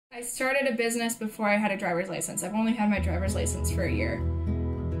I started a business before I had a driver's license. I've only had my driver's license for a year.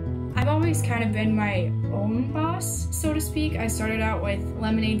 I've always kind of been my own boss, so to speak. I started out with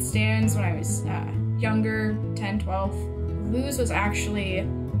lemonade stands when I was younger, 10, 12. Lou's was actually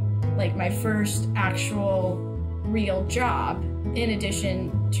like my first actual real job in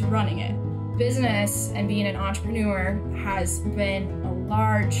addition to running it. Business and being an entrepreneur has been a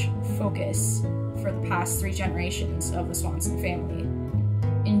large focus for the past 3 generations of the Swanson family.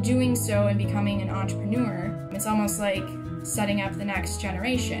 In doing so and becoming an entrepreneur, it's almost like setting up the next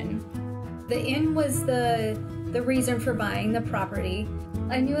generation. The inn was the reason for buying the property.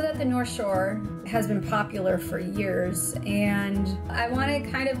 I knew that the North Shore has been popular for years, and I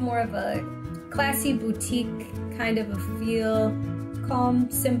wanted kind of more of a classy boutique kind of a feel, calm,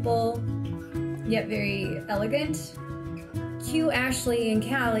 simple, yet very elegant. Cue Ashley and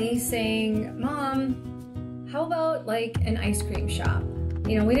Callie saying, "Mom, how about like an ice cream shop?"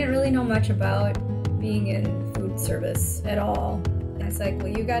 You know, we didn't really know much about being in food service at all. And it's like, well,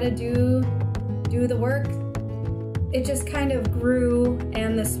 you gotta do the work. It just kind of grew,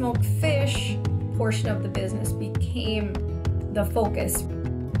 and the smoked fish portion of the business became the focus.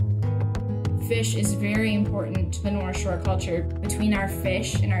 Fish is very important to the North Shore culture. Between our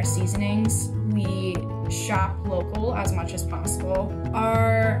fish and our seasonings, we shop local as much as possible.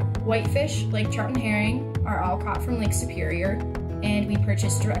 Our whitefish, like trout and herring, are all caught from Lake Superior, and we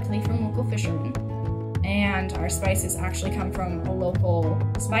purchase directly from local fishermen. And our spices actually come from a local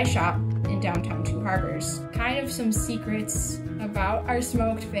spice shop in downtown Two Harbors. Kind of some secrets about our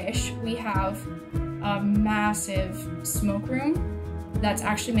smoked fish. We have a massive smoke room that's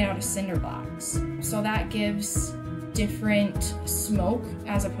actually made out of cinder blocks. So that gives different smoke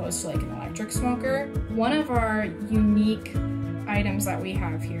as opposed to like an electric smoker. One of our unique items that we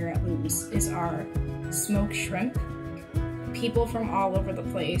have here at Lou's is our smoked shrimp. People from all over the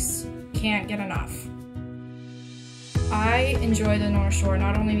place can't get enough. I enjoy the North Shore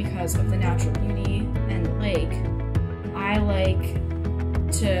not only because of the natural beauty and the lake. I like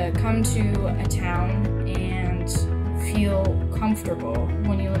to come to a town and feel comfortable.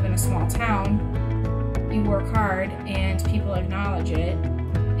 When you live in a small town, you work hard and people acknowledge it,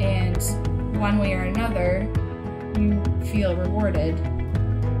 and one way or another, you feel rewarded.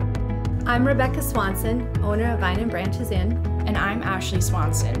 I'm Rebecca Swanson, owner of Vine and Branches Inn. And I'm Ashley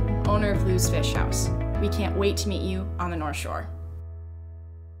Swanson, owner of Lou's Fish House. We can't wait to meet you on the North Shore.